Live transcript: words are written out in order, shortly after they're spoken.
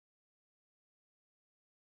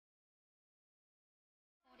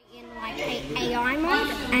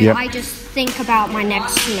and I just think about my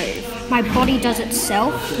next move. My body does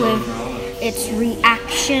itself with its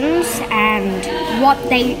reactions and what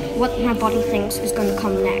my body thinks is going to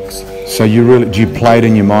come next. So do you play it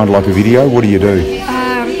in your mind like a video? What do you do?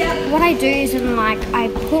 What I do is I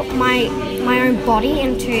put my own body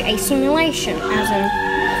into a simulation, as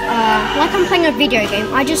in like I'm playing a video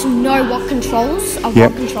game. I just know what controls are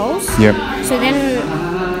what controls. So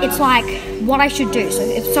then it's like what I should do. So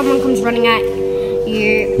if someone comes running at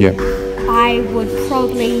you, I would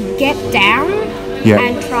probably get down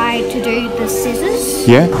and try to do the scissors.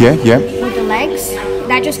 With the legs.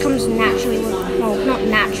 That just comes naturally. Well, not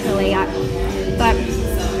naturally, but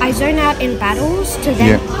I zone out in battles to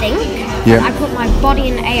then think. I put my body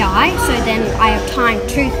in AI, so then I have time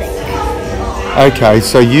to think. Okay,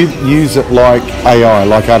 so you use it like AI,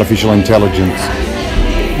 like artificial intelligence.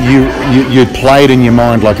 You play it in your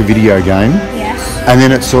mind like a video game. Yes. And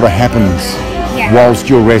then it sort of happens whilst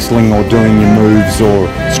you're wrestling or doing your moves or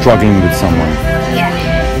struggling with someone. Yeah.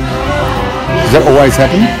 Does that always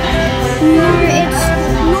happen? No, it's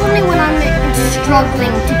normally when I'm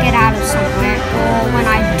struggling to get out of somewhere or when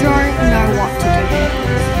I don't know what to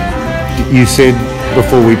do. You said,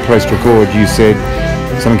 before we pressed record, you said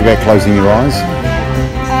something about closing your eyes?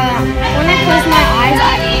 When I close my eyes,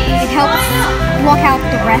 it helps block out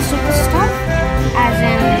the rest of the stuff, as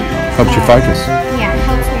in... Helps you focus? Yeah, it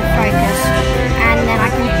helps me focus, and then I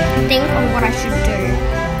can think on what I should do.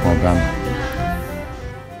 Well done.